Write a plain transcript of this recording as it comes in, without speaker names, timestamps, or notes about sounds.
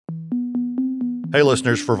Hey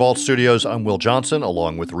listeners, for Vault Studios, I'm Will Johnson,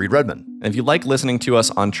 along with Reed Redmond. And if you like listening to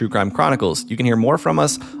us on True Crime Chronicles, you can hear more from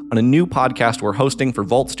us on a new podcast we're hosting for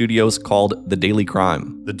Vault Studios called The Daily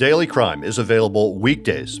Crime. The Daily Crime is available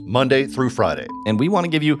weekdays, Monday through Friday. And we want to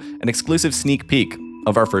give you an exclusive sneak peek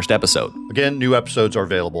of our first episode. Again, new episodes are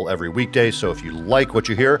available every weekday, so if you like what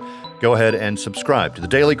you hear, go ahead and subscribe to The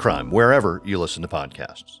Daily Crime wherever you listen to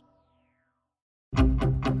podcasts.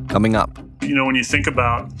 Coming up. When you think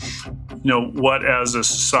about, what as a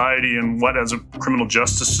society and what as a criminal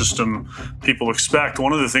justice system people expect,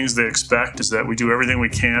 one of the things they expect is that we do everything we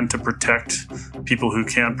can to protect people who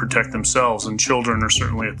can't protect themselves, and children are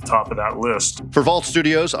certainly at the top of that list. For Vault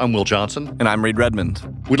Studios, I'm Will Johnson. And I'm Reed Redmond.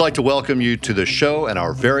 We'd like to welcome you to the show and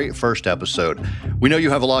our very first episode. We know you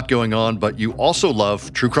have a lot going on, but you also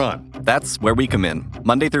love true crime. That's where we come in.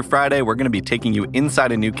 Monday through Friday, we're going to be taking you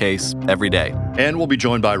inside a new case every day. And we'll be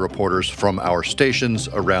joined by reporters from our stations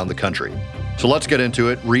around the country. So let's get into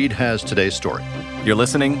it. Reed has today's story. You're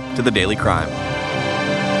listening to The Daily Crime.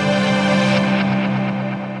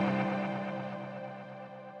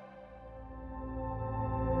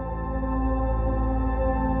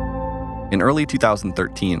 In early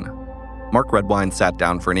 2013, Mark Redwine sat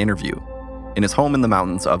down for an interview in his home in the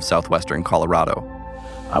mountains of southwestern Colorado.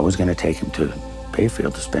 I was going to take him to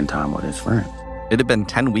Bayfield to spend time with his friends. It had been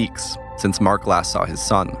 10 weeks since Mark last saw his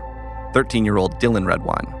son, 13-year-old Dylan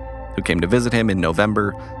Redwine, who came to visit him in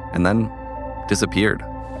November and then disappeared.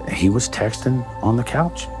 He was texting on the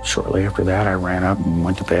couch. Shortly after that, I ran up and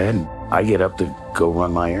went to bed. And I get up to go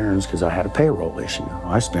run my errands because I had a payroll issue.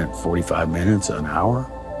 I spent 45 minutes, an hour,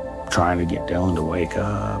 trying to get Dylan to wake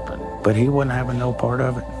up, but he wasn't having no part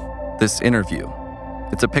of it. This interview,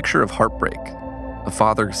 it's a picture of heartbreak, a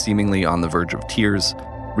father seemingly on the verge of tears,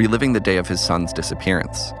 reliving the day of his son's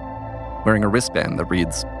disappearance, wearing a wristband that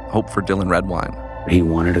reads, "Hope for Dylan Redwine." He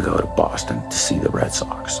wanted to go to Boston to see the Red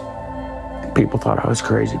Sox. People thought I was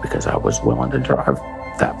crazy because I was willing to drive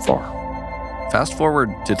that far. Fast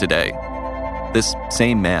forward to today. This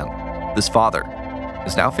same man, this father,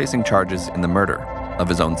 is now facing charges in the murder of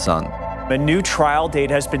his own son. A new trial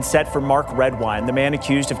date has been set for Mark Redwine, the man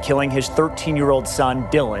accused of killing his 13-year-old son,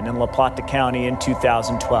 Dylan, in La Plata County in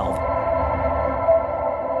 2012.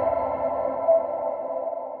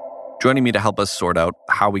 Joining me to help us sort out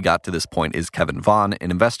how we got to this point is Kevin Vaughn,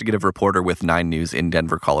 an investigative reporter with 9 News in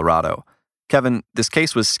Denver, Colorado. Kevin, this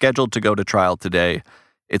case was scheduled to go to trial today.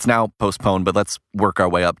 It's now postponed, but let's work our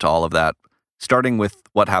way up to all of that, starting with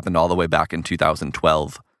what happened all the way back in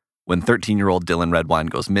 2012. When 13-year-old Dylan Redwine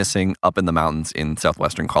goes missing up in the mountains in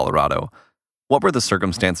southwestern Colorado. What were the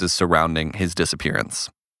circumstances surrounding his disappearance?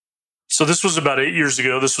 So this was about 8 years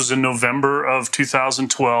ago. This was in November of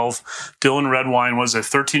 2012. Dylan Redwine was a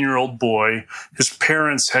 13-year-old boy. His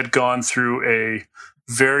parents had gone through a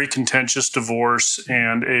very contentious divorce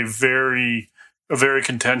and a very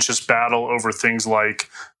contentious battle over things like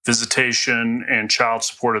visitation and child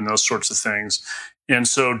support and those sorts of things. And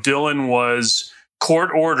so Dylan was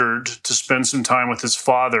court-ordered to spend some time with his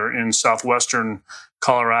father in southwestern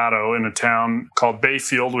Colorado in a town called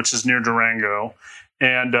Bayfield, which is near Durango,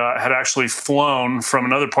 and had actually flown from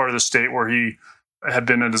another part of the state where he had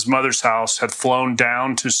been at his mother's house, had flown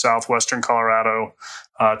down to southwestern Colorado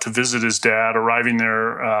to visit his dad, arriving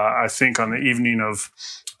there, I think, on the evening of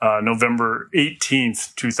November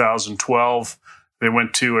 18th, 2012. They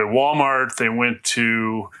went to a Walmart, they went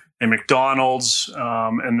to a McDonald's,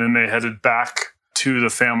 and then they headed back to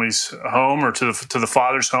the family's home, or to the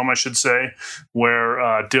father's home, I should say, where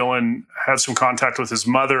Dylan had some contact with his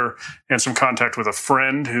mother and some contact with a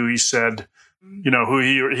friend who he said, who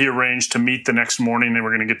he arranged to meet the next morning. They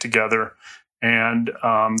were going to get together. And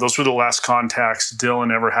those were the last contacts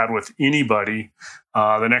Dylan ever had with anybody.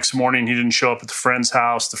 The next morning, he didn't show up at the friend's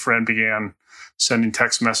house. The friend began sending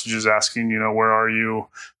text messages asking, where are you?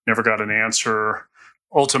 Never got an answer.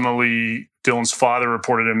 Ultimately, Dylan's father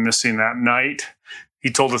reported him missing that night.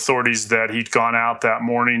 He told authorities that he'd gone out that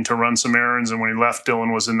morning to run some errands, and when he left,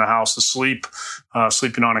 Dylan was in the house asleep,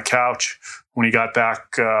 sleeping on a couch. When he got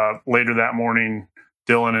back later that morning,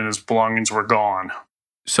 Dylan and his belongings were gone.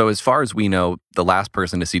 So as far as we know, the last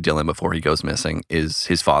person to see Dylan before he goes missing is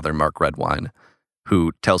his father, Mark Redwine,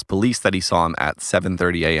 who tells police that he saw him at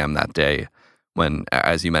 7:30 a.m. that day when,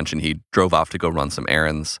 as you mentioned, he drove off to go run some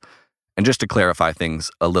errands. And just to clarify things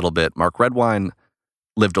a little bit, Mark Redwine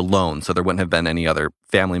lived alone, so there wouldn't have been any other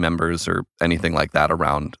family members or anything like that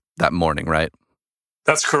around that morning, right?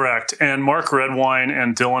 That's correct. And Mark Redwine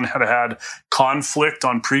and Dylan had conflict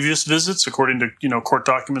on previous visits, according to court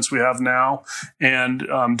documents we have now. And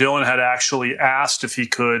Dylan had actually asked if he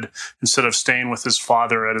could, instead of staying with his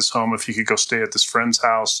father at his home, if he could go stay at this friend's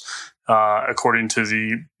house. according to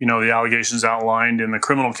the allegations outlined in the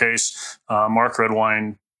criminal case, Mark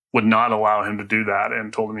Redwine would not allow him to do that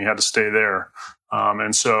and told him he had to stay there.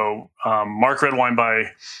 And so Mark Redwine,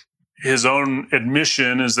 by his own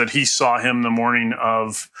admission, is that he saw him the morning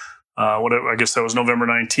of I guess that was November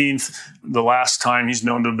 19th. The last time he's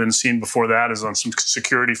known to have been seen before that is on some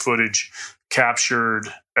security footage captured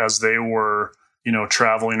as they were,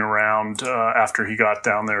 traveling around after he got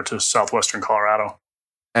down there to southwestern Colorado.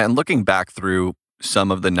 And looking back through some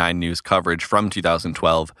of the 9 News coverage from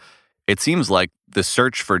 2012, it seems like the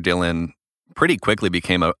search for Dylan pretty quickly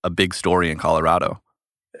became a big story in Colorado.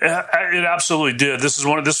 It absolutely did. This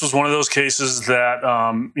was one of those cases that,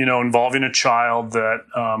 involving a child that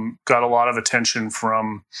got a lot of attention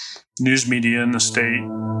from news media in the state.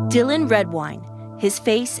 Dylan Redwine. His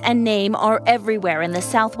face and name are everywhere in the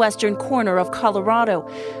southwestern corner of Colorado,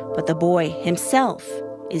 but the boy himself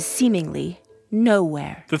is seemingly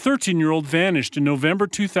nowhere. The 13-year-old vanished in November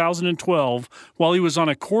 2012 while he was on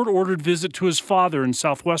a court-ordered visit to his father in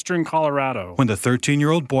southwestern Colorado, when the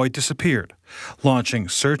 13-year-old boy disappeared, launching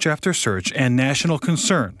search after search and national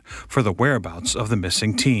concern for the whereabouts of the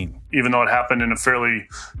missing teen. Even though it happened in a fairly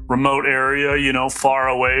remote area, far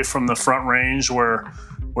away from the Front Range where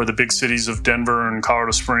the big cities of Denver and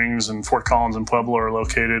Colorado Springs and Fort Collins and Pueblo are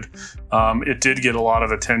located, it did get a lot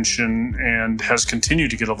of attention and has continued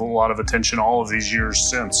to get a lot of attention all of these years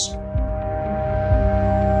since.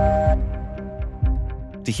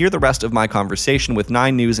 To hear the rest of my conversation with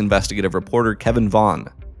 9 News investigative reporter Kevin Vaughn,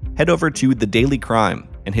 head over to The Daily Crime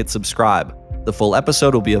and hit subscribe. The full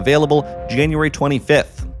episode will be available January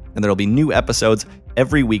 25th, and there will be new episodes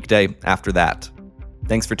every weekday after that.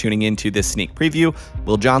 Thanks for tuning in to this sneak preview.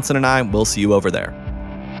 Will Johnson and I will see you over there.